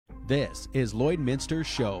This is Lloydminster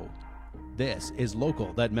Show. This is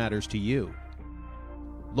local that matters to you.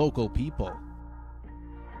 Local people.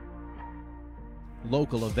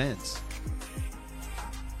 Local events.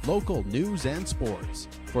 Local news and sports.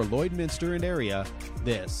 For Lloydminster and area,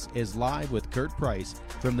 this is Live with Kurt Price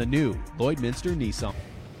from the new Lloydminster Nissan.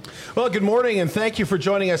 Well, good morning, and thank you for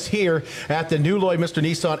joining us here at the new Lloydminster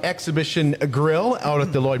Nissan Exhibition Grill out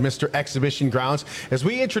at the Lloydminster Exhibition Grounds as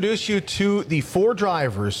we introduce you to the 4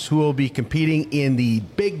 drivers who will be competing in the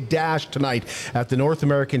Big Dash tonight at the North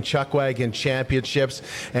American Chuckwagon Championships.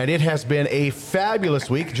 And it has been a fabulous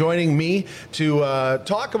week. Joining me to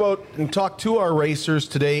talk to our racers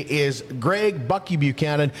today is Greg Bucky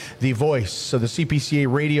Buchanan, the voice of the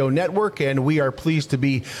CPCA Radio Network, and we are pleased to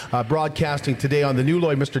be broadcasting today on the new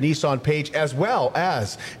Lloydminster Nissan page as well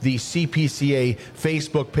as the CPCA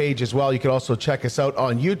Facebook page as well. You can also check us out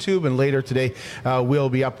on YouTube, and later today we'll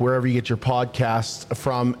be up wherever you get your podcasts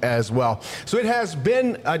from as well. So it has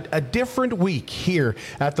been a different week here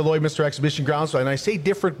at the Lloydminster Exhibition Grounds, and I say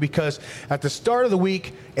different because at the start of the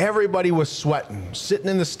week everybody was sweating, sitting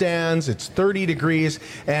in the stands. It's 30 degrees,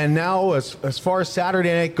 and now as far as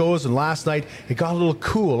Saturday night goes and last night, it got a little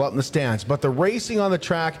cool up in the stands, but the racing on the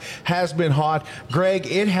track has been hot. Greg,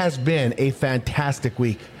 it has been a fantastic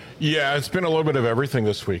week. Yeah, it's been a little bit of everything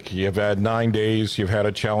this week. You've had 9 days. You've had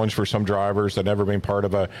a challenge for some drivers that never been part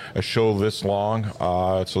of a show this long.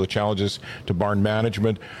 So the challenge is to barn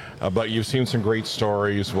management. But you've seen some great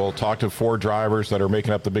stories. We'll talk to 4 drivers that are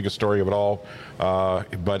making up the biggest story of it all.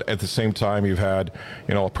 But at the same time, you've had,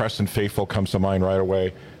 Preston Faithful comes to mind right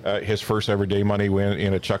away. His first ever day money win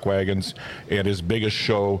in a Chuck Wagons and his biggest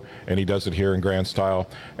show, and he does it here in grand style.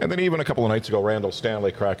 And then even a couple of nights ago, Randall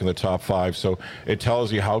Stanley cracking the top 5. So it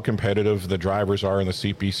tells you how competitive the drivers are in the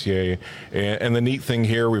CPCA. And the neat thing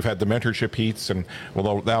here, we've had the mentorship heats, and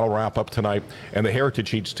that'll wrap up tonight, and the heritage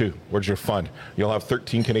heats too, which are fun. You'll have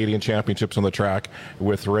 13 Canadian championships on the track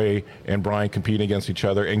with Ray and Brian competing against each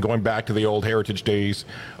other, and going back to the old heritage days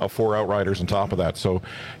of 4 outriders on top of that. So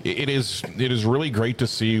it is really great to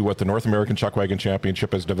see what the North American Chuckwagon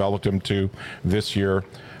Championship has developed into this year.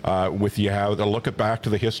 With you have a look back to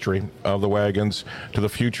the history of the wagons, to the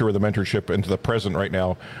future of the mentorship, and to the present right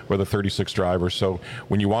now with the 36 drivers. So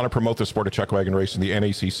when you want to promote the sport of chuckwagon racing, the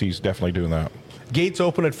NACC is definitely doing that. Gates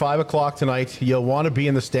open at 5 o'clock tonight. You'll want to be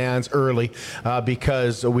in the stands early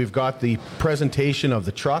because we've got the presentation of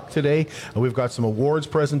the truck today. We've got some awards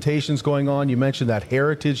presentations going on. You mentioned that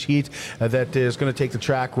heritage heat that is going to take the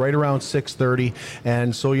track right around 6:30.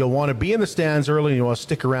 And so you'll want to be in the stands early, and you want to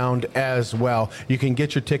stick around as well. You can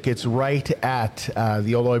get your tickets right at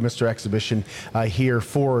the Lloydminster Exhibition here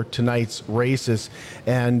for tonight's races.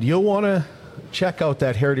 And you'll want to check out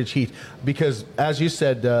that heritage heat because, as you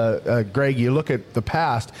said, Greg, you look at the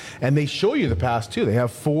past and they show you the past too. They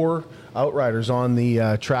have 4 outriders on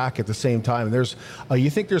the track at the same time. And there's you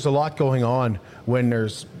think there's a lot going on when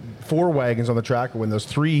there's 4 wagons on the track, or when those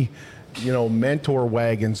 3 mentor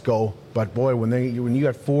wagons go. But boy, when you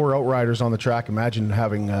got 4 outriders on the track, imagine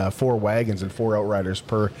having 4 wagons and 4 outriders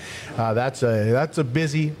per. That's a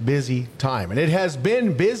busy time, and it has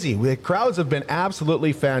been busy. The crowds have been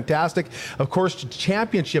absolutely fantastic. Of course,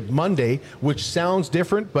 Championship Monday, which sounds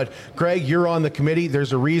different, but Greg, you're on the committee.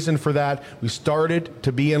 There's a reason for that. We started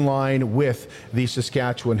to be in line with the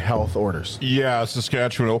Saskatchewan health orders. Yeah,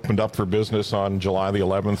 Saskatchewan opened up for business on July the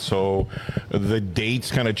 11th, so the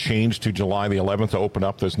dates kind of changed to July the 11th to open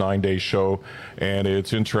up this 9-day show. And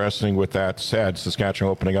it's interesting, with that said, Saskatchewan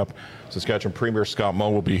opening up, Saskatchewan Premier Scott Moe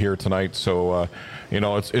will be here tonight. So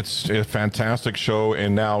it's a fantastic show,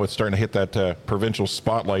 and now it's starting to hit that provincial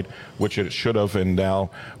spotlight, which it should have, and now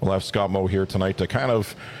we'll have Scott Moe here tonight to kind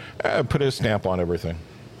of put his stamp on everything.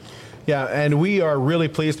 Yeah, and we are really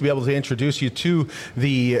pleased to be able to introduce you to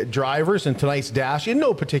the drivers in tonight's dash in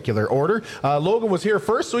no particular order. Logan was here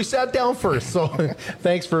first, so he sat down first. So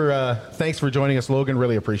thanks for joining us, Logan.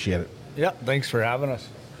 Really appreciate it. Yeah, thanks for having us.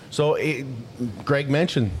 So Greg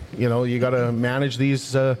mentioned, you got to manage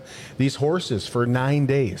these horses for 9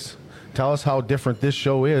 days. Tell us how different this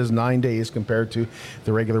show is 9 days compared to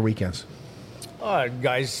the regular weekends.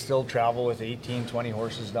 Guys still travel with 18, 20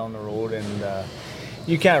 horses down the road, and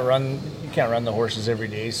you can't run the horses every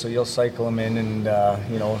day, so you'll cycle them in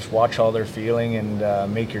and watch how they're feeling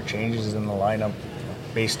and make your changes in the lineup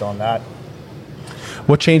based on that.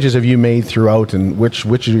 What changes have you made throughout, and which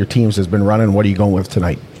of your teams has been running? What are you going with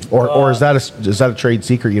tonight? Or is that a trade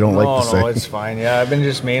secret you don't like to say? No, it's fine. Yeah, I've been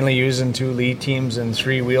just mainly using 2 lead teams and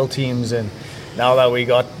 3 wheel teams, and now that we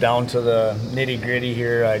got down to the nitty gritty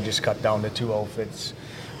here, I just cut down to 2 outfits.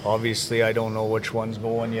 obviously I don't know which one's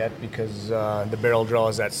going yet because the barrel draw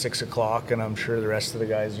is at 6 o'clock, and I'm sure the rest of the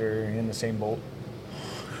guys are in the same boat.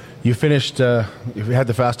 You finished, you had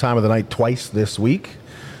the fast time of the night twice this week,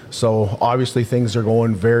 so obviously things are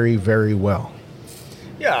going very, very well.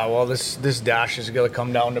 Yeah, well, this dash is going to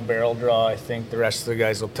come down to barrel draw. I think the rest of the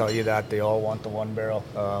guys will tell you that. They all want the one barrel.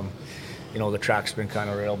 The track's been kind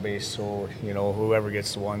of rail-based, so, whoever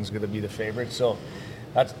gets the one's going to be the favorite. So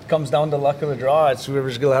that comes down to luck of the draw. It's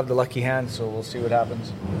whoever's going to have the lucky hand, so we'll see what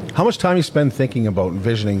happens. How much time you spend thinking about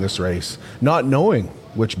envisioning this race, not knowing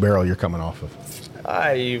which barrel you're coming off of?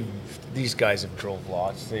 These guys have drove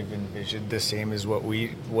lots. They've envisioned the same as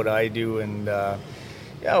what I do, and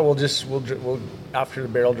we'll after the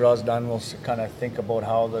barrel draw is done, we'll kind of think about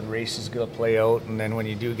how the race is going to play out, and then when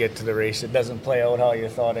you do get to the race, it doesn't play out how you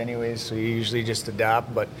thought anyways, so you usually just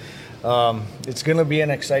adapt. But it's going to be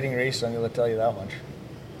an exciting race, I'm going to tell you that much.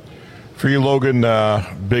 For you, Logan,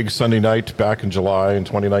 big Sunday night back in July in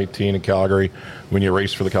 2019 in Calgary when you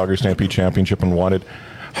raced for the Calgary Stampede Championship and won it.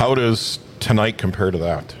 How does tonight compare to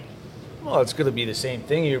that? Well, it's going to be the same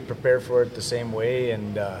thing. You prepare for it the same way,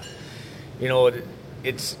 and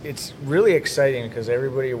it's really exciting because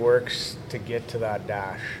everybody works to get to that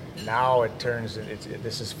dash. Now it turns,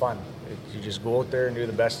 this is fun. You just go out there and do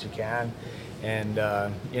the best you can, and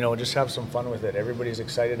just have some fun with it. Everybody's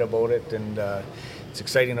excited about it, and it's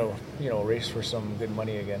exciting to race for some good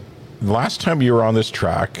money again. The last time you were on this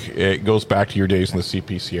track, it goes back to your days in the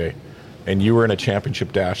CPCA, and you were in a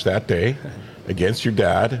championship dash that day against your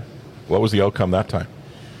dad. What was the outcome that time?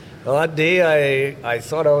 Well, that day I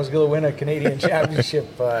thought I was going to win a Canadian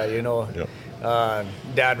championship. Dad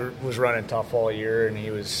was running tough all year, and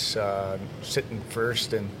he was sitting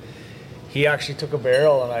first, and he actually took a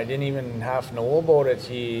barrel, and I didn't even half know about it.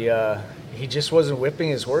 He just wasn't whipping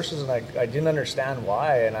his horses, and I didn't understand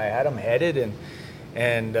why, and I had him headed, and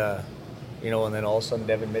then all of a sudden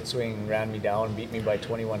Devin Mitswing ran me down, beat me by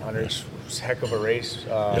 2100. It was a heck of a race.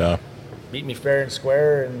 Beat me fair and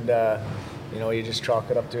square, and you just chalk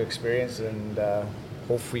it up to experience, and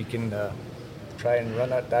hope we can try and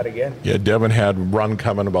run at that again. Yeah, Devin had run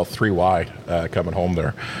coming about 3 wide coming home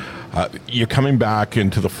there. You're coming back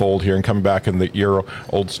into the fold here and coming back in your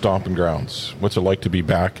old stomping grounds. What's it like to be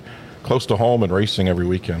back close to home and racing every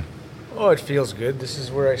weekend? Oh, it feels good. This is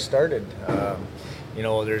where I started.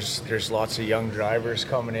 There's lots of young drivers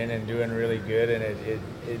coming in and doing really good, and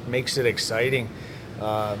it makes it exciting.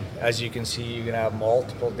 As you can see, you can have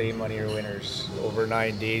multiple day money winners over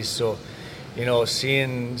 9 days. So,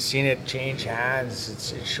 seeing it change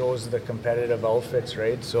hands, it shows the competitive outfits,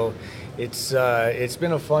 right? So, it's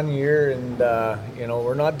been a fun year, and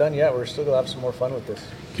we're not done yet. We're still gonna have some more fun with this.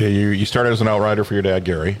 Okay, you started as an outrider for your dad,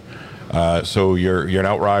 Gary. So you're an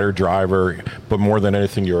outrider driver, but more than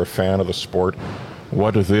anything, you're a fan of the sport.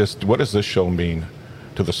 What does this show mean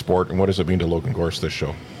to the sport, and what does it mean to Logan Gorse, this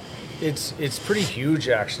show? It's pretty huge,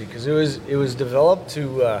 actually, because it was developed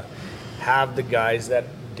to have the guys that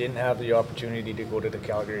didn't have the opportunity to go to the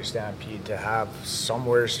Calgary Stampede to have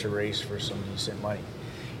somewheres to race for some decent money.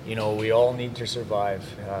 We all need to survive.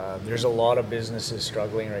 There's a lot of businesses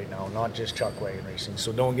struggling right now, not just chuck wagon racing,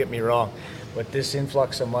 so don't get me wrong. But this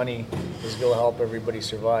influx of money is going to help everybody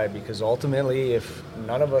survive, because ultimately, if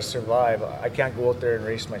none of us survive, I can't go out there and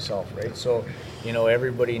race myself, right? So,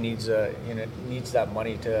 everybody needs that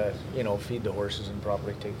money to, feed the horses and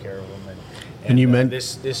properly take care of them. And you meant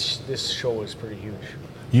this show is pretty huge.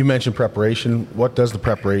 You mentioned preparation. What does the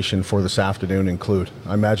preparation for this afternoon include?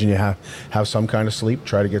 I imagine you have some kind of sleep,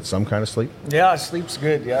 try to get some kind of sleep? Yeah, sleep's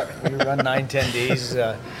good, yeah. We run 9-10 days.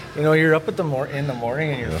 You're up in the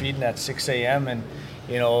morning and you're feeding at 6 a.m. and,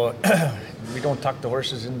 we don't tuck the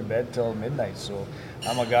horses into bed till midnight. So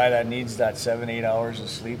I'm a guy that needs that 7-8 hours of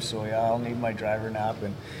sleep. So, yeah, I'll need my driver nap.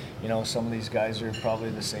 And, some of these guys are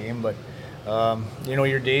probably the same. But,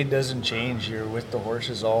 your day doesn't change. You're with the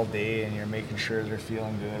horses all day, and you're making sure they're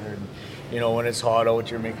feeling good. And, when it's hot out,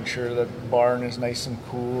 you're making sure the barn is nice and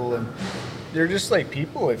cool. And they're just like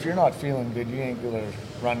people. If you're not feeling good, you ain't going to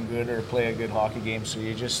run good or play a good hockey game. So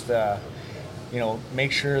you just,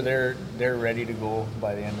 make sure they're ready to go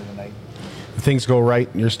by the end of the night. If things go right,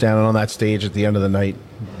 you're standing on that stage at the end of the night.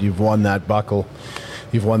 You've won that buckle.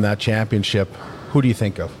 You've won that championship. Who do you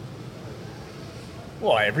think of?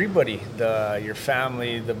 Well, everybody, your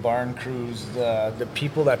family, the barn crews, the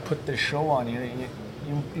people that put this show on.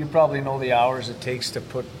 You probably know the hours it takes to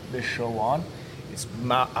put this show on. It's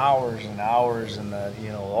hours and hours, and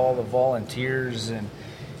all the volunteers, and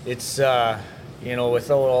it's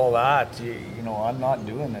without all that, I'm not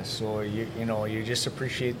doing this. So you just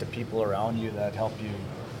appreciate the people around you that help you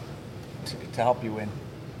to help you win.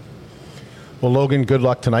 Well, Logan, good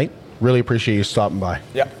luck tonight. Really appreciate you stopping by.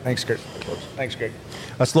 Yeah, thanks, Kurt. Thanks, Greg.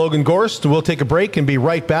 That's Logan Gorst. We'll take a break and be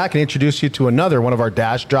right back and introduce you to another one of our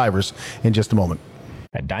Dash drivers in just a moment.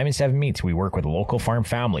 At Diamond 7 Meats, we work with local farm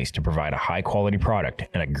families to provide a high-quality product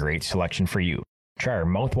and a great selection for you. Try our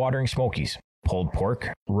mouth-watering smokies, pulled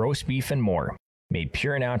pork, roast beef, and more, made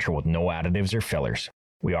pure and natural with no additives or fillers.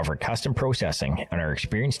 We offer custom processing, and our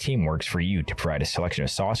experienced team works for you to provide a selection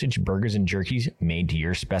of sausage, burgers, and jerkies made to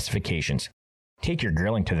your specifications. Take your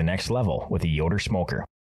grilling to the next level with a Yoder smoker.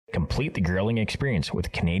 Complete the grilling experience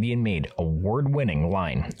with Canadian-made, award-winning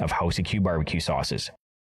line of House of Q barbecue sauces.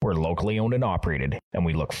 We're locally owned and operated, and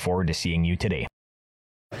we look forward to seeing you today.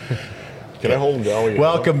 Can I hold him down?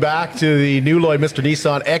 Welcome back to the new Lloydminster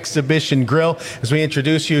Nissan Exhibition Grill as we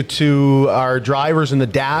introduce you to our drivers in the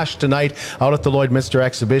Dash tonight out at the Lloydminster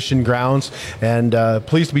Exhibition grounds. And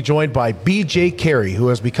pleased to be joined by BJ Carey, who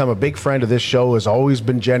has become a big friend of this show, has always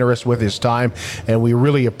been generous with his time, and we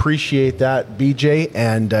really appreciate that, BJ.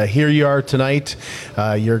 And here you are tonight.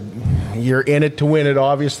 You're in it to win it,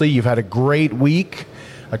 obviously. You've had a great week.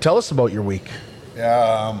 Tell us about your week.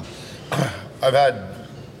 Yeah, I've had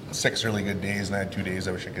 6 really good days, and I had 2 days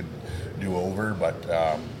I wish I could do over, but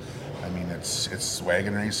I mean, it's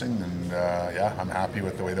wagon racing, and yeah, I'm happy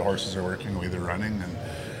with the way the horses are working, the way they're running, and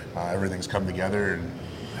everything's come together, and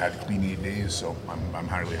had clean 8 days, so I'm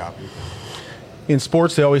highly happy. In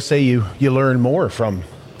sports, they always say you learn more from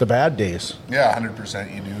the bad days. Yeah,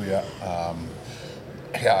 100% you do, yeah.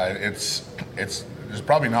 Yeah, it's there's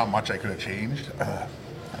probably not much I could have changed.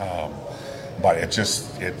 But it's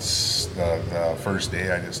the first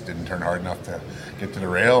day I just didn't turn hard enough to get to the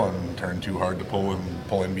rail and turn too hard to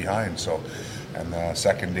pull in behind. So, and the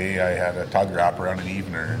second day I had a tug wrap around an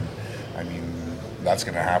evener. And I mean, that's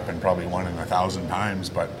going to happen probably 1 in 1,000 times.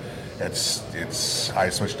 But I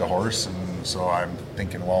switched a horse, and so I'm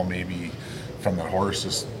thinking, well, maybe from the horse,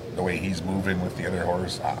 just the way he's moving with the other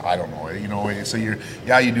horse, I don't know. You know, so you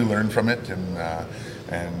do learn from it, and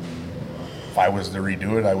if I was to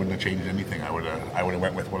redo it, I wouldn't have changed anything. I would have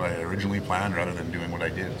went with what I originally planned rather than doing what I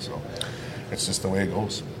did. So it's just the way it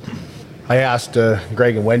goes. I asked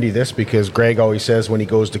Greg and Wendy this because Greg always says when he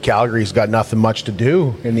goes to Calgary, he's got nothing much to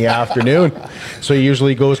do in the afternoon. So he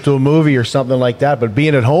usually goes to a movie or something like that. But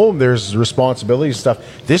being at home, there's responsibilities and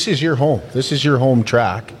stuff. This is your home. This is your home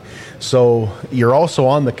track. So you're also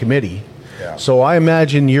on the committee. Yeah. So I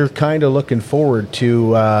imagine you're kind of looking forward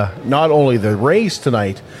to not only the race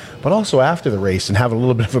tonight, but also after the race and having a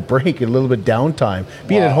little bit of a break and a little bit downtime.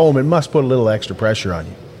 Being at home, it must put a little extra pressure on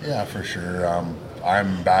you. Yeah, for sure.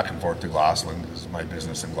 I'm back and forth to Gosselin. This is my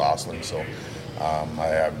business in Gosselin, so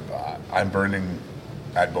I'm burning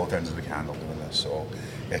at both ends of the candle doing this. So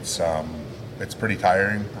it's pretty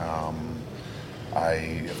tiring.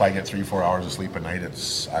 If I get 3-4 hours of sleep a night,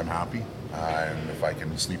 I'm happy, and if I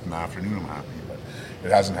can sleep in the afternoon, I'm happy. But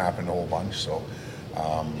it hasn't happened a whole bunch, so.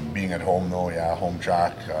 Being at home though, yeah, home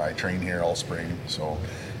track. I train here all spring, so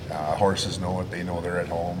horses know it. They know they're at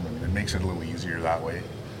home, and it makes it a little easier that way.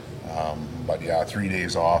 But yeah, 3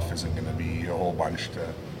 days off isn't going to be a whole bunch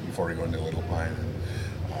before we go into Little Pine. And,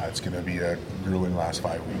 it's going to be a grueling last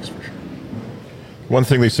 5 weeks for sure. One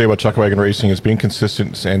thing they say about chuck wagon racing is being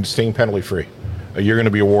consistent and staying penalty free. You're going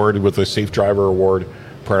to be awarded with a Safe Driver Award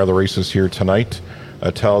prior to the races here tonight.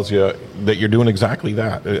 Tells you that you're doing exactly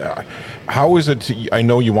that. How is it? I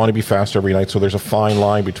know you want to be fast every night, so there's a fine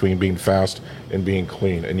line between being fast and being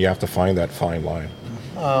clean, and you have to find that fine line.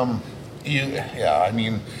 Yeah, I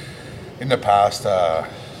mean, in the past, I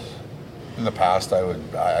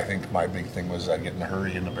think my big thing was I'd get in a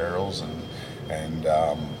hurry in the barrels, and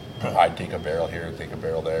I'd take a barrel here, take a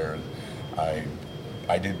barrel there, and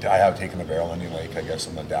I have taken a barrel in the lake, I guess,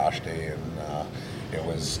 on the Dash day, and it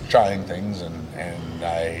was trying things, and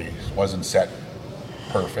I wasn't set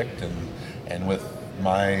perfect, and with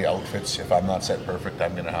my outfits, if I'm not set perfect,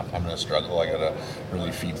 I'm gonna struggle. I gotta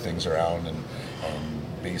really feed things around and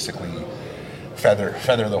basically feather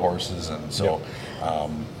the horses, and so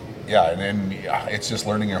yeah, and then it's just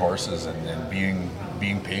learning your horses and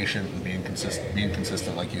being patient and being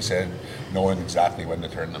consistent, like you said, knowing exactly when to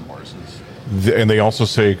turn them horses. And they also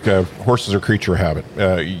say horses are creature of habit.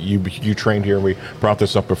 You trained here. We brought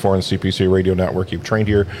this up before on the CPC Radio Network. You've trained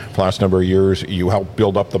here for the last number of years. You helped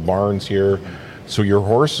build up the barns here. So your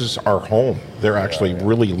horses are home. They're actually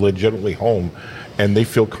really legitimately home, and they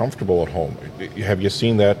feel comfortable at home. Have you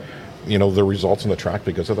seen that, the results in the track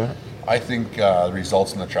because of that? I think the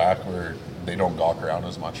results in the track were they don't gawk around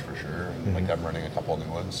as much for sure. And like I'm running a couple of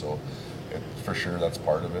new ones, so for sure that's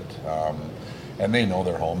part of it. And they know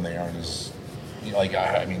they're home. They aren't as like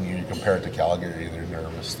I mean, you compare it to Calgary, they're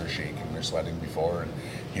nervous, they're shaking, they're sweating before, and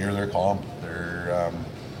here they're calm.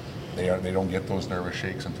 They don't get those nervous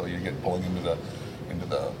shakes until you get pulling into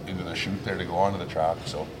the chute there to go onto the track.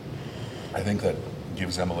 So I think that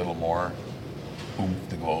gives them a little more oomph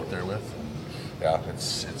to go out there with. And yeah,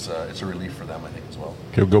 it's a relief for them, I think, as well.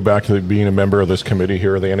 Okay, we'll go back to being a member of this committee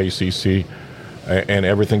here, the NACC, and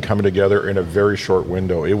everything coming together in a very short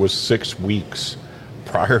window. It was 6 weeks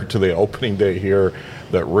prior to the opening day here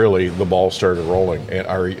that really the ball started rolling. And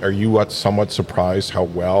are you somewhat surprised how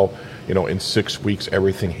well, in 6 weeks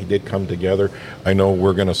everything did come together? I know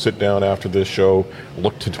we're going to sit down after this show,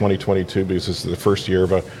 look to 2022 because this is the first year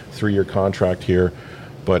of a 3-year contract here,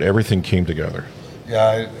 but everything came together.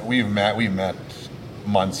 Yeah, we've met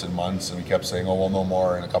months and months, and we kept saying, "Oh, we'll know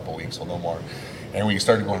more in a couple of weeks. We'll know more," and we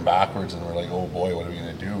started going backwards, and we're like, "Oh boy, what are we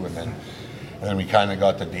going to do?" And then we kind of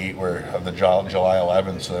got the date of the July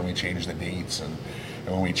 11th, so then we changed the dates, and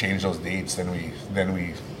when we changed those dates, then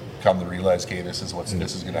we come to realize, okay, this is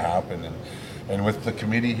going to happen, and with the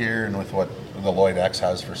committee here and with what the Lloyd X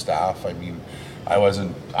has for staff, I mean,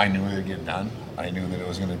 I knew it would get done. I knew that it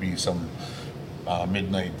was going to be some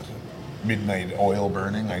midnight oil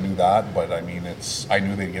burning. I knew that, but I mean, I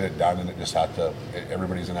knew they'd get it done, and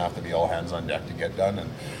everybody's gonna have to be all hands on deck to get done, and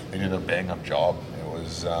they did a bang up job. It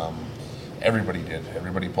was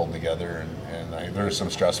everybody pulled together, and there were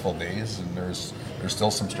some stressful days, and there's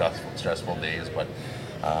still some stressful days, but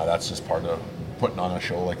that's just part of putting on a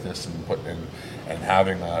show like this and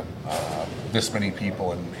having this many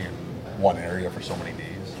people in one area for so many days.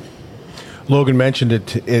 Logan mentioned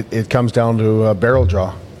it comes down to a barrel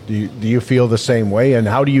draw. Do you feel the same way? And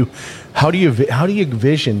how do you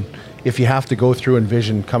envision if you have to go through and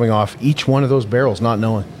vision coming off each one of those barrels, not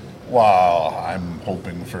knowing? Well, I'm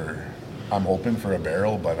hoping for a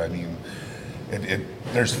barrel, but I mean,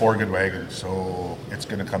 there's 4 good wagons, so it's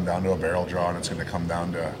going to come down to a barrel draw, and it's going to come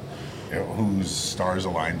down to whose stars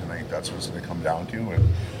align tonight. That's what it's going to come down to,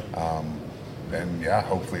 and yeah,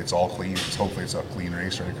 hopefully it's all clean. Hopefully it's a clean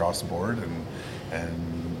race right across the board, and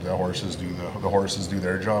the horses do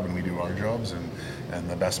their job, and we do our jobs, and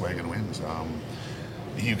the best wagon wins.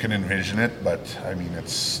 You can envision it, but I mean,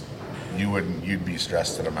 you'd be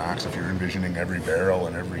stressed to the max if you're envisioning every barrel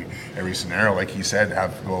and every scenario. Like he said,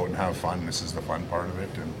 go out and have fun. This is the fun part of it,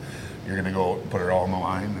 and you're going to go put it all on the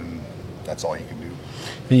line, and that's all you can do.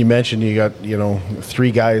 And you mentioned you got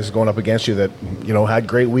 3 guys going up against you that had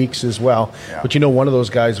great weeks as well. Yeah. But one of those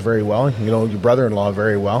guys very well. Your brother-in-law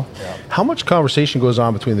very well. Yeah. How much conversation goes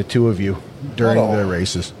on between the two of you during the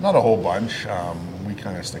races? Not a whole bunch. We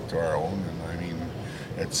kind of stick to our own, and I mean,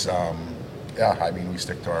 it's we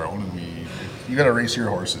stick to our own, and you got to race your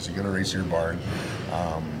horses. You got to race your barn.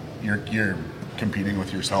 You're competing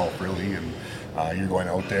with yourself really, and you're going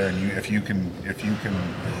out there, and if you can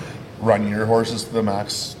run your horses to the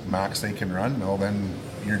max they can run, well, then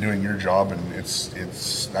you're doing your job, and that's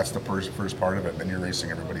the first part of it. Then you're racing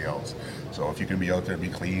everybody else. So if you can be out there, be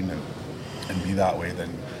clean, and be that way,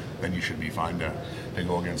 then you should be fine to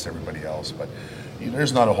go against everybody else. But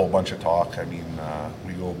there's not a whole bunch of talk. I mean,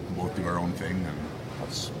 we both do our own thing, and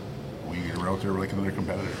we're out there like another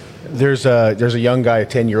competitor. There's a young guy, a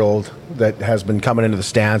 10-year-old, that has been coming into the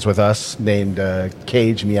stands with us named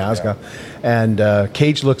Cage Miazga. Yeah. And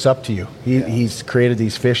Cage looks up to you. He's created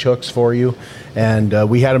these fish hooks for you. And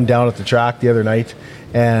we had him down at the track the other night,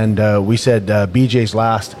 and we said, BJ's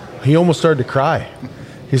last. He almost started to cry.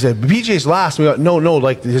 He said, BJ's last. We go, no,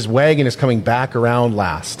 like his wagon is coming back around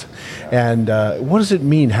last. Yeah. And what does it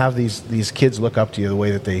mean, have these kids look up to you the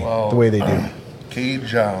way that they do?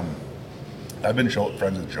 Cage, I've been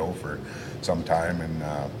friends with Joe for some time, and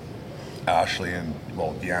Ashley and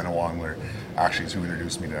Deanna Wongler actually is who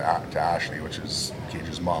introduced me to Ashley, which is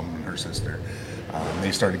Cage's mom and her sister.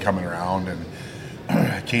 They started coming around, and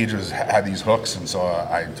Cage had these hooks, and so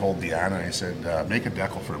I told Deanna, I said, make a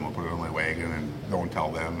decal for him, I'll put it on my wagon, and don't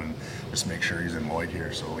tell them, and just make sure he's in Lloyd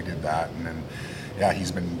here. So we did that, and then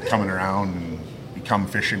he's been coming around, and he come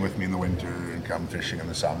fishing with me in the winter and come fishing in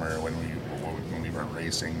the summer when we weren't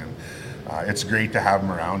racing, and it's great to have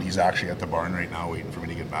him around. He's actually at the barn right now waiting for me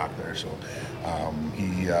to get back there. So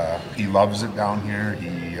he loves it down here.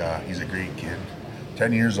 He's a great kid.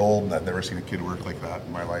 10 years old, and I've never seen a kid work like that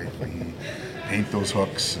in my life. He paint those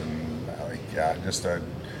hooks, and just a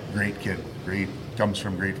great kid. Comes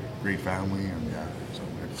from great family, and so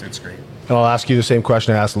it's great. And I'll ask you the same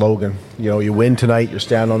question I asked Logan. You win tonight, you're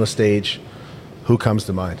standing on the stage. Who comes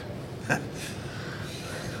to mind?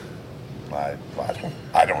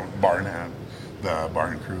 I don't. Barnham, the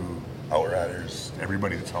barn crew, Outriders,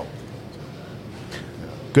 everybody that's helped.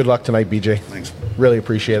 Good luck tonight, BJ. Thanks. Really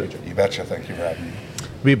appreciate it. You betcha. Thank you for having me.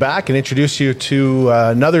 Be back and introduce you to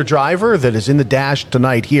another driver that is in the dash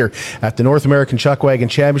tonight here at the North American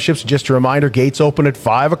Chuckwagon Championships. Just a reminder, gates open at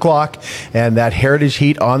 5 o'clock, and that Heritage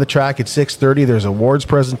Heat on the track at 6:30. There's awards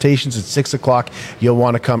presentations at 6 o'clock. You'll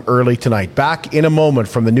want to come early tonight. Back in a moment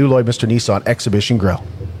from the new Lloydminster Nissan Exhibition Grill.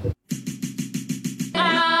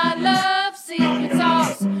 I love secret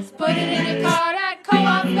sauce. Put it in your cart at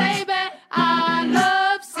Co-op, baby. I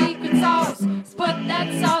love secret sauce. Put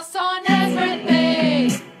that sauce on everything.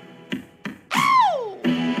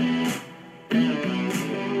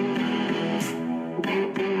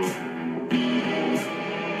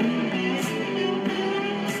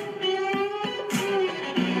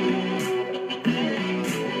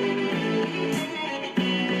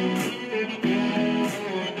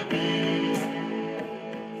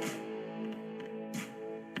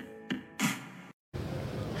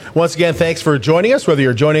 Once again, thanks for joining us, whether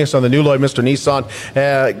you're joining us on the new Lloydminster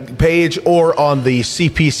Nissan page or on the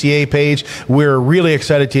CPCA page. We're really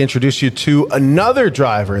excited to introduce you to another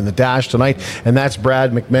driver in the dash tonight, and that's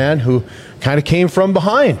Brad McMahon, who kind of came from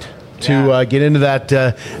behind to get into that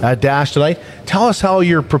dash tonight. Tell us how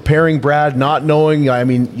you're preparing, Brad, not knowing. I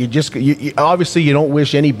mean, you obviously you don't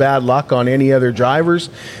wish any bad luck on any other drivers,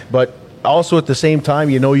 but also at the same time,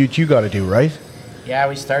 you know what you got to do, right? Yeah,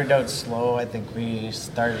 we started out slow. I think we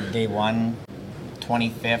started day one,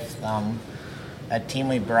 25th. That team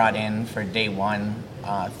we brought in for day one,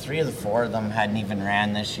 3 of the 4 of them hadn't even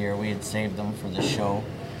ran this year. We had saved them for the show.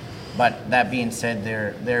 But that being said,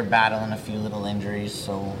 they're battling a few little injuries,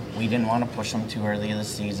 so we didn't want to push them too early in the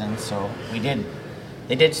season. So we did.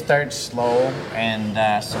 They did start slow,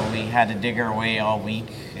 and so we had to dig our way all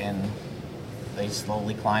week, and they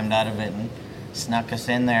slowly climbed out of it and snuck us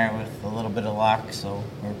in there with a little bit of luck, so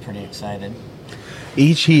we're pretty excited.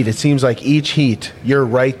 Each heat, it seems like each heat, you're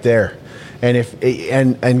right there.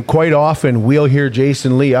 And quite often we'll hear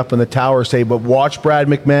Jason Lee up in the tower say, but watch Brad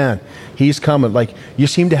McMahon, he's coming. Like, you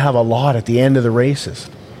seem to have a lot at the end of the races.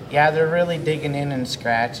 Yeah, they're really digging in and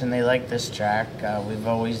scratch, and they like this track. We've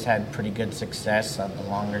always had pretty good success on the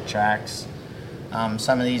longer tracks.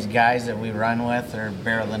 Some of these guys that we run with are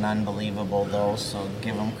barreling unbelievable, though, so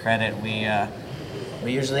give them credit.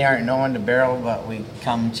 We usually aren't known to barrel, but we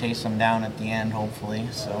come chase them down at the end, hopefully.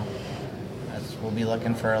 So we'll be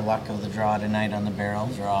looking for a luck of the draw tonight on the barrel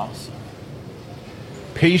draws.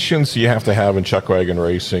 Patience you have to have in chuckwagon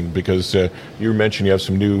racing, because you mentioned you have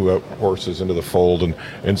some new horses into the fold,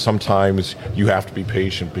 and sometimes you have to be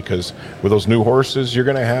patient, because with those new horses, you're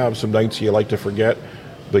going to have some nights you like to forget,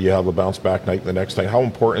 but you have a bounce back night the next night. How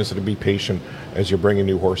important is it to be patient as you're bringing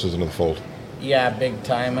new horses into the fold? Yeah, big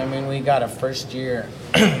time. I mean, we got a first year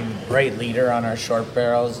right leader on our short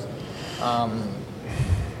barrels.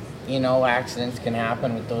 You know, accidents can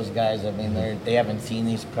happen with those guys. I mean, they haven't seen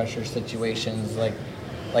these pressure situations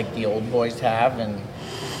like the old boys have, and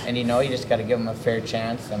you know, you just got to give them a fair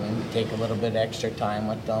chance. I mean, take a little bit extra time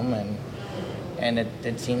with them, and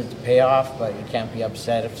it seems to pay off, but you can't be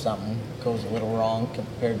upset if something goes a little wrong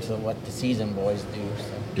compared to what the seasoned boys do.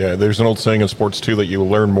 So. Yeah, there's an old saying in sports too that you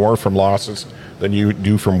learn more from losses than you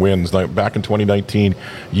do from wins. Like back in 2019,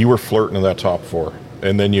 you were flirting in that top 4,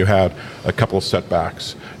 and then you had a couple of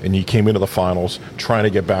setbacks, and you came into the finals trying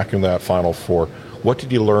to get back in that final 4. What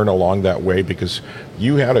did you learn along that way? Because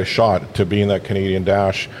you had a shot to be in that Canadian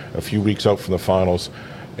Dash a few weeks out from the finals,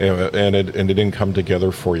 and it didn't come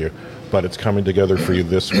together for you, but it's coming together for you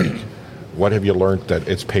this week. What have you learned that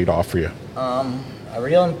it's paid off for you? A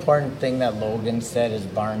real important thing that Logan said is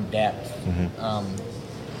barn depth.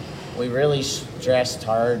 Mm-hmm. We really stressed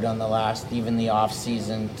hard on even the off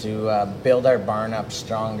season to build our barn up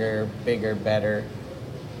stronger, bigger, better.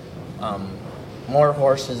 More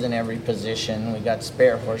horses in every position. We got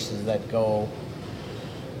spare horses that go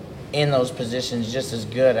in those positions just as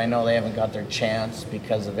good. I know they haven't got their chance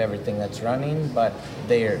because of everything that's running, but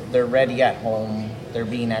they're ready at home. They're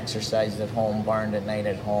being exercised at home, barned at night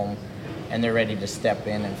at home, and they're ready to step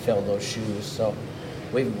in and fill those shoes. So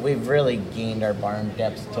we've really gained our barn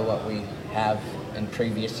depth to what we have in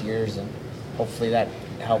previous years, and hopefully that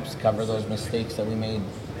helps cover those mistakes that we made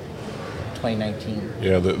 2019.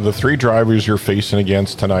 Yeah, the 3 drivers you're facing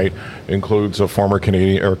against tonight includes a former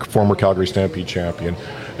Calgary Stampede champion,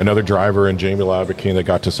 another driver in Jamie Labakine that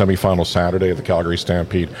got to semifinal Saturday at the Calgary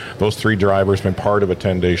Stampede. Those 3 drivers been part of a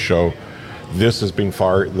 10-day show. This has been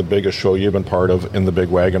far the biggest show you've been part of in the big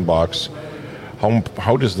wagon box.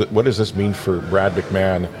 What does this mean for Brad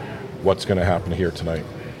McMahon? What's going to happen here tonight?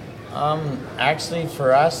 Actually,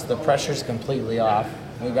 for us, the pressure's completely off.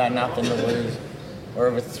 We've got nothing to lose. We're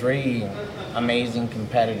with 3 amazing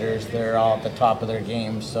competitors. They're all at the top of their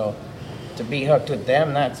game, so to be hooked with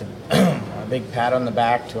them, that's a big pat on the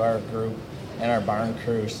back to our group and our barn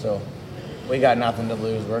crew. So we got nothing to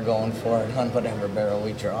lose. We're going for it on whatever barrel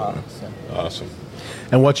we draw. So. Awesome.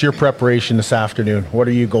 And what's your preparation this afternoon? What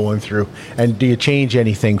are you going through? And do you change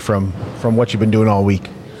anything from what you've been doing all week?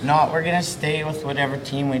 No, we're going to stay with whatever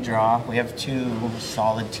team we draw. We have 2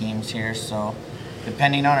 solid teams here, so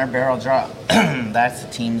depending on our barrel draw, that's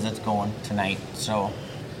the teams that's going tonight. So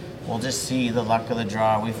we'll just see the luck of the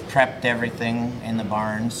draw. We've prepped everything in the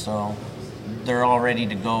barn, so they're all ready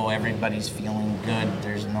to go. Everybody's feeling good.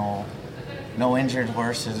 There's no injured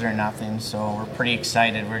horses or nothing, so we're pretty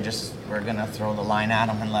excited. We're going to throw the line at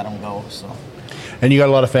them and let them go. So. And you got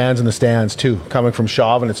a lot of fans in the stands too, coming from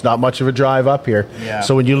Chauvin. It's not much of a drive up here. Yeah.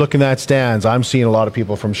 So when you look in that stands, I'm seeing a lot of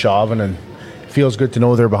people from Chauvin, and it feels good to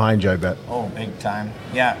know they're behind you, I bet. Oh, big time.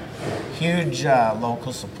 Yeah, huge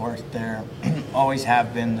local support there. Always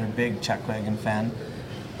have been. They're a big Chuck Wagon fan.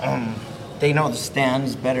 They know the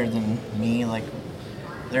stands better than me. Like,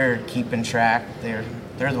 they're keeping track. They're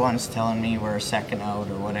the ones telling me we're a second out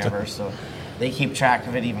or whatever. So they keep track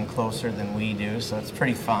of it even closer than we do. So it's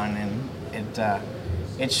pretty fun, and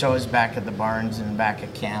it shows back at the barns and back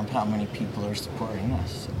at camp how many people are supporting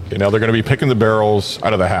us. Okay, now they're going to be picking the barrels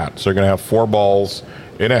out of the hat. So they're going to have 4 balls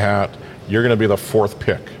in a hat. You're going to be the 4th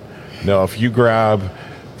pick. Now, if you grab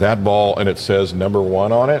that ball and it says number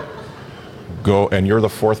 1 on it, go, and you're the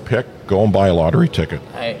 4th pick, go and buy a lottery ticket.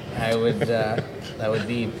 I would. That would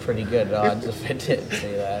be pretty good odds if I did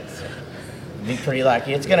say that. So be pretty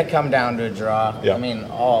lucky. It's going to come down to a draw. Yeah. I mean,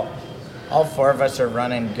 all 4 of us are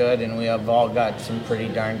running good, and we have all got some pretty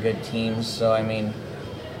darn good teams. So I mean,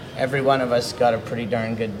 every one of us got a pretty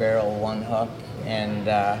darn good barrel, 1 hook, and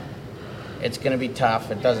it's going to be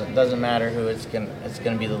tough. It doesn't matter who. It's going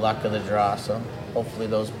to be the luck of the draw. So hopefully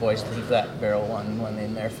those boys leave that barrel one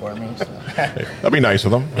in there for me. So. That'd be nice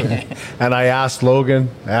of them. And I asked Logan,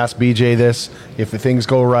 BJ this, if the things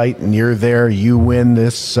go right and you're there, you win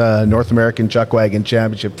this North American Chuck Wagon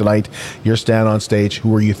Championship tonight, you're standing on stage,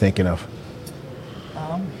 who are you thinking of?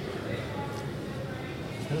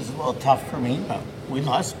 It was a little tough for me, but we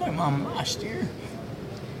lost my mom last year,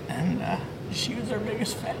 and she was our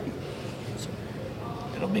biggest fan. So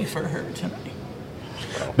it'll be for her tonight.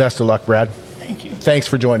 Best of luck, Brad. Thank you. Thanks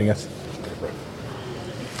for joining us.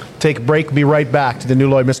 Take a break. Be right back to the new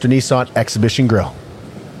Lloydminster Nissan Exhibition Grill.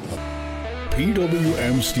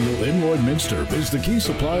 PWM Steel in Lloydminster is the key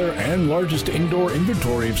supplier and largest indoor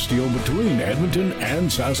inventory of steel between Edmonton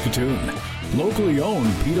and Saskatoon. Locally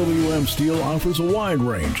owned, PWM Steel offers a wide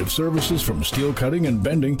range of services from steel cutting and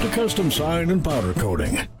bending to custom sign and powder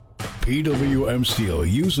coating. PWM Steel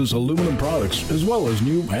uses aluminum products as well as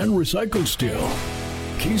new and recycled steel.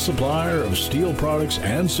 Key supplier of steel products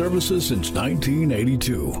and services since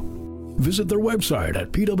 1982. Visit their website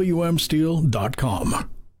at pwmsteel.com.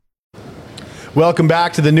 Welcome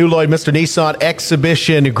back to the new Lloydminster Nissan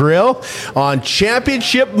Exhibition Grill on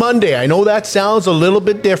Championship Monday. I know that sounds a little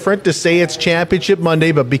bit different to say it's Championship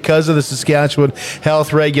Monday, but because of the Saskatchewan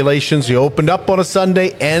health regulations, you opened up on a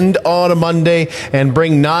Sunday, end on a Monday, and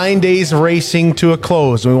bring 9 days of racing to a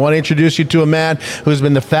close. And we want to introduce you to a man who's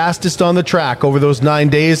been the fastest on the track over those 9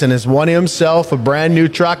 days and has won himself a brand new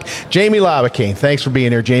truck, Jamie Labakane. Thanks for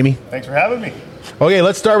being here, Jamie. Thanks for having me. Okay,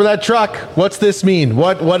 let's start with that truck. What's this mean?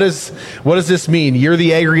 What does this mean? You're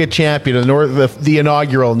the aggregate champion of the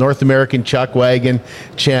inaugural North American Chuck Wagon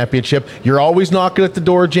Championship. You're always knocking at the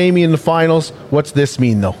door, Jamie, in the finals. What's this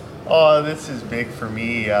mean, though? Oh, this is big for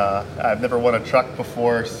me. I've never won a truck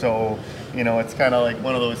before, so it's kind of like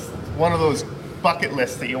one of those bucket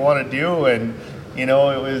lists that you want to do. And it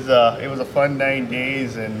was a fun 9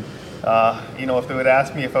 days. And if they would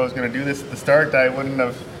ask me if I was going to do this at the start,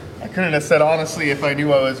 I couldn't have said honestly if I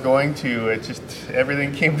knew I was going to. It just,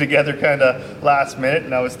 everything came together kind of last minute,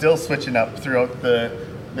 and I was still switching up throughout the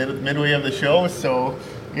midway of the show. So,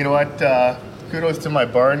 you know what, kudos to my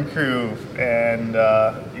barn crew and,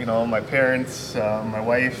 my parents, my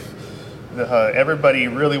wife. Everybody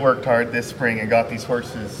really worked hard this spring and got these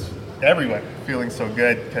horses, everyone, feeling so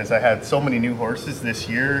good because I had so many new horses this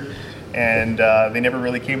year, and they never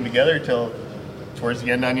really came together till towards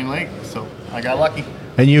the end of Onion Lake. So I got lucky.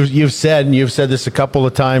 And you've said this a couple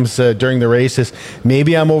of times during the races.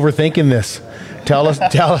 Maybe I'm overthinking this. Tell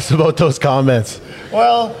us about those comments.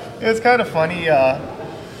 Well, it was kind of funny. I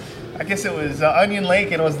guess it was Onion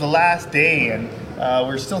Lake, and it was the last day, and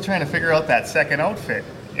we're still trying to figure out that second outfit.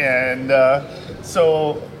 And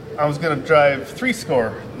so I was going to drive 3 Score,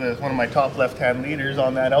 one of my top left-hand leaders,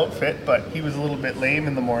 on that outfit, but he was a little bit lame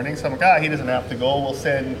in the morning, so I'm like, he doesn't have to go. We'll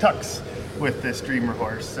send Tux with this Dreamer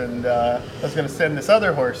horse, and I was going to send this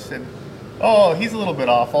other horse, and oh, he's a little bit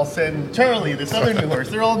off, I'll send Charlie, this other new horse.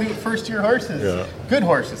 They're all new first-year horses. Yeah. Good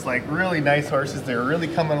horses, like really nice horses. They were really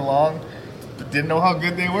coming along. Didn't know how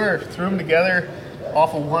good they were. Threw them together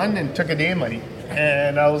off of one and took a day money.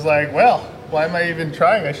 And I was like, well, why am I even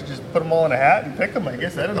trying? I should just put them all in a hat and pick them, I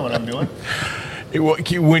guess. I don't know what I'm doing.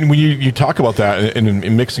 When you talk about that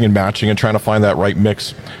and mixing and matching and trying to find that right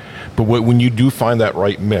mix, but when you do find that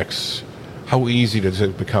right mix, how easy does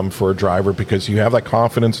it become for a driver? Because you have that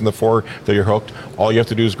confidence in the four that you're hooked. All you have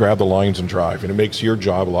to do is grab the lines and drive, and it makes your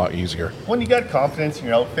job a lot easier. When you got confidence in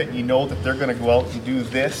your outfit, and you know that they're going to go out and do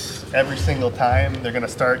this every single time. They're going to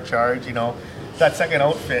start charge. You know, that second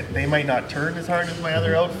outfit, they might not turn as hard as my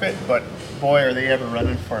other outfit, but boy, are they ever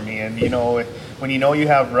running for me. And you know, when you know you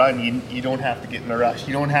have run, you don't have to get in a rush.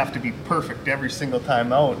 You don't have to be perfect every single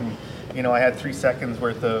time out. And you know, I had 3 seconds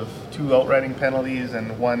worth of 2 outriding penalties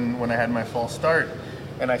and 1 when I had my false start,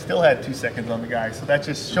 and I still had 2 seconds on the guy. So that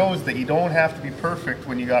just shows that you don't have to be perfect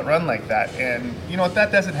when you got run like that. And you know,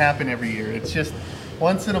 that doesn't happen every year. It's just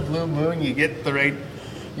once in a blue moon, you get the right,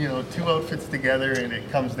 you know, 2 outfits together and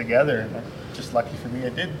it comes together. And just lucky for me, I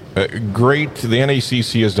did. Great. The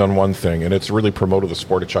NACC has done one thing, and it's really promoted the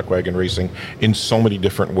sport of chuck wagon racing in so many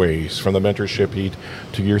different ways, from the mentorship heat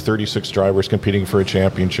to your 36 drivers competing for a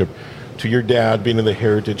championship, to your dad being in the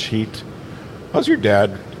heritage heat. How's your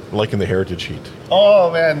dad like in the heritage heat?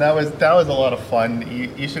 Oh man, that was a lot of fun.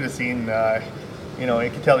 You should have seen. You know,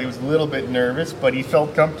 you could tell he was a little bit nervous, but he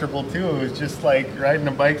felt comfortable too. It was just like riding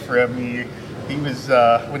a bike for him. He was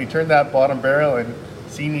when he turned that bottom barrel and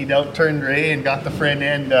seen he'd out-turned Ray and got the front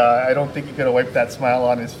end. I don't think he could have wiped that smile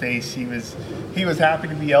on his face. He was happy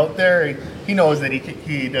to be out there. He knows that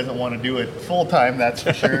he doesn't want to do it full time, that's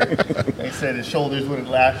for sure. They said his shoulders wouldn't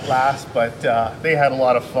last, but they had a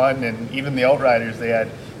lot of fun. And even the outriders, they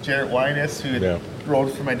had Jarrett Wyness, who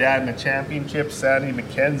rode for my dad in the championship, Sandy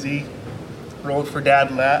McKenzie rode for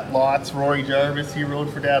Dad lots, Rory Jarvis, he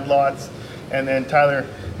rode for Dad lots, and then Tyler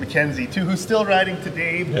McKenzie too, who's still riding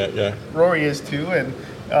today. Yeah. Rory is too, and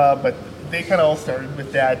but they kind of all started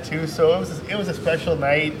with Dad too. So it was a special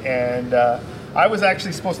night, and I was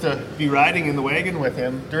actually supposed to be riding in the wagon with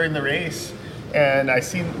him during the race, and I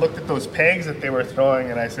looked at those pegs that they were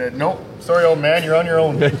throwing, and I said, "Nope, sorry, old man, you're on your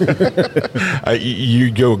own."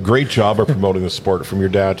 You do a great job of promoting the sport, from your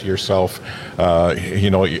dad to yourself. You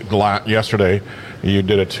know, yesterday you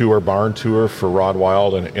did a barn tour for Rod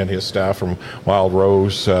Wild and his staff from Wild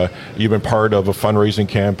Rose. You've been part of a fundraising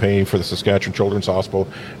campaign for the Saskatchewan Children's Hospital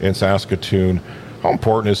in Saskatoon. How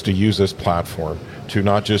important is it to use this platform to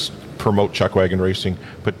not just promote chuck wagon racing,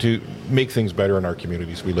 but to make things better in our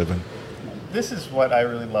communities we live in? This is what I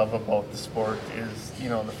really love about the sport is, you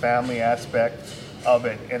know, the family aspect of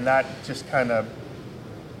it, and that just kind of,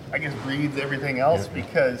 I guess, breeds everything else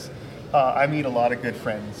because I meet a lot of good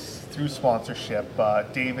friends through sponsorship.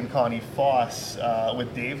 Dave and Connie Foss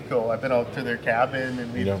with Daveco. I've been out to their cabin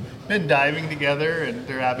and we've been diving together, and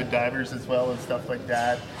they're avid divers as well and stuff like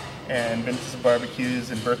that, and been to some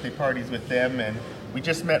barbecues and birthday parties with them. And we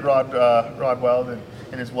just met Rod Wild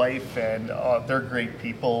and his wife, and they're great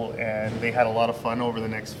people, and they had a lot of fun over the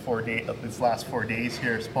next this last 4 days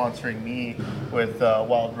here sponsoring me with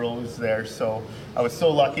Wild Rose there. So I was so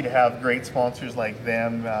lucky to have great sponsors like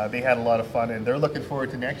them. They had a lot of fun, and they're looking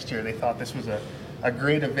forward to next year. They thought this was a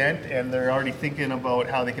great event, and they're already thinking about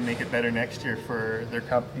how they can make it better next year for their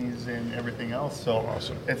companies and everything else. So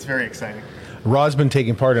awesome. It's very exciting. Rod's been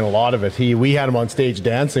taking part in a lot of it. We had him on stage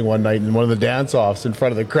dancing one night in one of the dance-offs in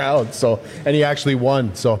front of the crowd. And he actually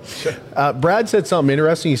won. So, Brad said something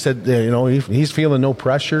interesting. He said, you know, he's feeling no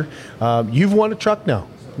pressure. You've won a truck now.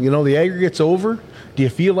 You know, the aggregate's over. Do you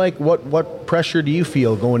feel like what pressure do you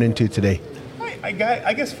feel going into today?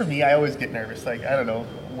 I guess for me, I always get nervous. Like, I don't know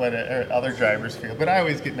what other drivers feel, but I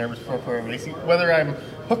always get nervous before racing, whether I'm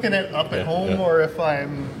hooking it up at home or if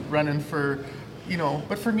I'm running for. You know,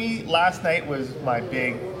 but for me, last night was my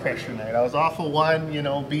big pressure night. I was off of one, you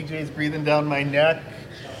know, BJ's breathing down my neck,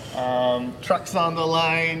 trucks on the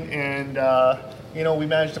line, and, you know, we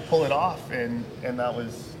managed to pull it off, and that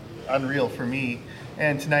was unreal for me.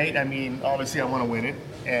 And tonight, I mean, obviously I want to win it,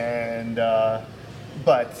 and,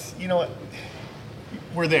 but, you know,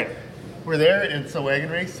 we're there. We're there, and it's a wagon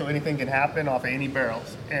race, so anything can happen off of any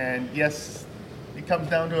barrels. And yes, it comes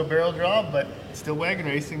down to a barrel draw, but it's still wagon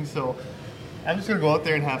racing, so I'm just going to go out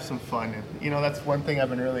there and have some fun. And, you know, that's one thing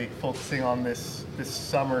I've been really focusing on this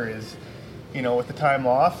summer is, you know, with the time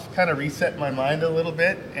off, kind of reset my mind a little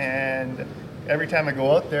bit. And every time I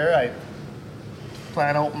go out there, I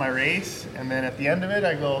plan out my race. And then at the end of it,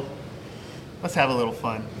 I go, let's have a little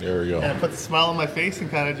fun. There you go. And it puts a smile on my face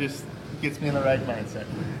and kind of just gets me in the right mindset.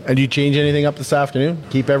 And do you change anything up this afternoon?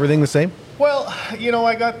 Keep everything the same? Well, you know,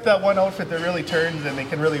 I got that one outfit that really turns and they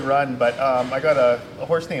can really run, but I got a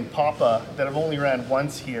horse named Papa that I've only ran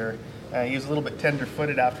once here. He was a little bit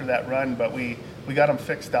tender-footed after that run, but we got him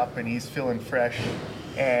fixed up and he's feeling fresh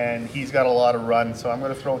and he's got a lot of run, so I'm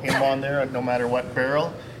going to throw him on there no matter what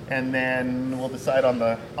barrel, and then we'll decide on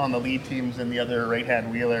the lead teams and the other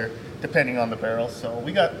right-hand wheeler depending on the barrel. So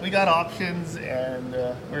we got options and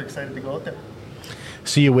we're excited to go out there.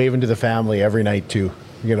 See you waving to the family every night too.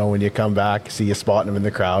 You know, when you come back, see you spotting them in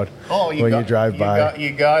the crowd. Oh, you drive by.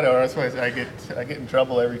 You got it. Or else I get in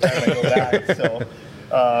trouble every time I go back. So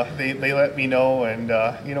they let me know, and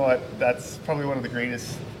you know what? That's probably one of the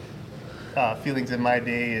greatest feelings in my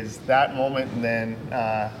day is that moment, and then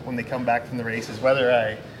when they come back from the races, whether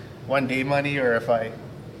I won day money or if I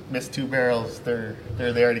missed 2 barrels, they're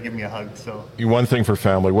there to give me a hug. So One thing for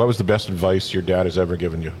family. What was the best advice your dad has ever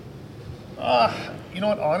given you? You know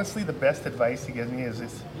what? Honestly, the best advice he gives me is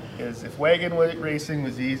if wagon racing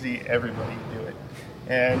was easy, everybody would do it.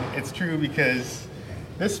 And it's true because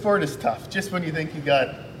this sport is tough. Just when you think you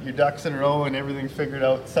got your ducks in a row and everything figured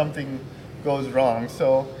out, something goes wrong.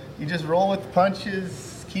 So you just roll with the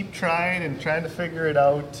punches, keep trying and trying to figure it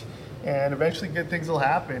out, and eventually good things will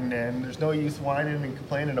happen. And there's no use whining and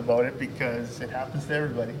complaining about it because it happens to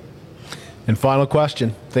everybody. And final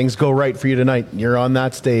question. Things go right for you tonight. You're on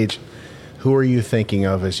that stage. Who are you thinking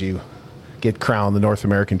of as you get crowned the North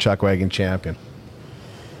American Chuck Wagon champion?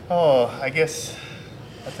 Oh, I guess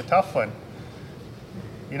that's a tough one.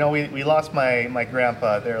 You know, we lost my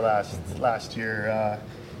grandpa there last year.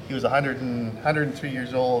 He was 103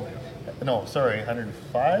 years old. No, sorry,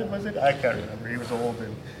 105 was it? I can't remember. He was old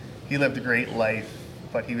and he lived a great life,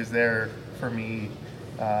 but he was there for me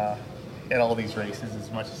at all these races as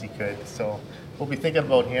much as he could. So we'll be thinking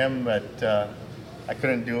about him, but I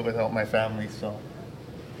couldn't do it without my family, so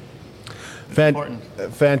it's important.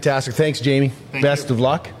 Fantastic. Thanks, Jamie. Best of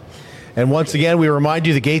luck. And once again, we remind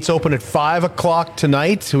you the gates open at 5 o'clock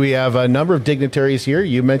tonight. We have a number of dignitaries here.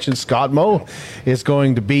 You mentioned Scott Moe is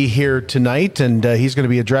going to be here tonight, and he's going to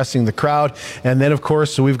be addressing the crowd. And then, of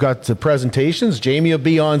course, we've got the presentations. Jamie will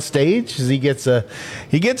be on stage as he gets a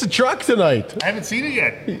truck tonight. I haven't seen it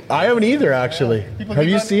yet. I haven't either, actually. Yeah. Have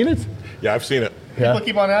you seen it? Yeah, I've seen it. People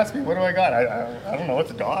keep on asking me, what do I got? I don't know.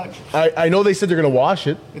 It's a Dodge. I know they said they're going to wash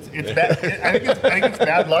it. It's bad. I think it's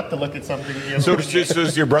bad luck to look at something. So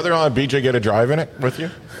does your brother-in-law BJ get a drive in it with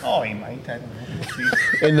you? Oh, he might. I don't know. We'll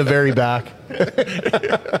see. In the very back. in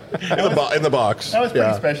the box. That was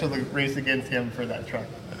pretty special to race against him for that truck.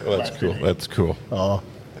 Well, that's cool. That's cool. Oh.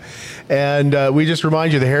 And we just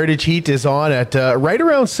remind you the Heritage Heat is on at right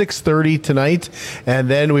around 6:30 tonight. And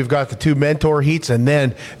then we've got the 2 Mentor Heats. And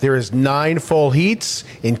then there is 9 full heats,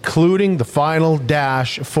 including the final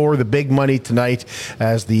dash for the big money tonight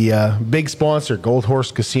as the big sponsor, Gold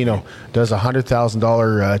Horse Casino, does a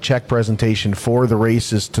 $100,000 check presentation for the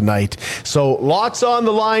races tonight. So lots on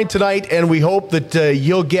the line tonight. And we hope that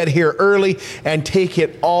you'll get here early and take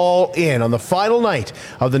it all in on the final night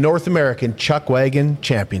of the North American Chuck Wagon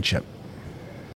Championship.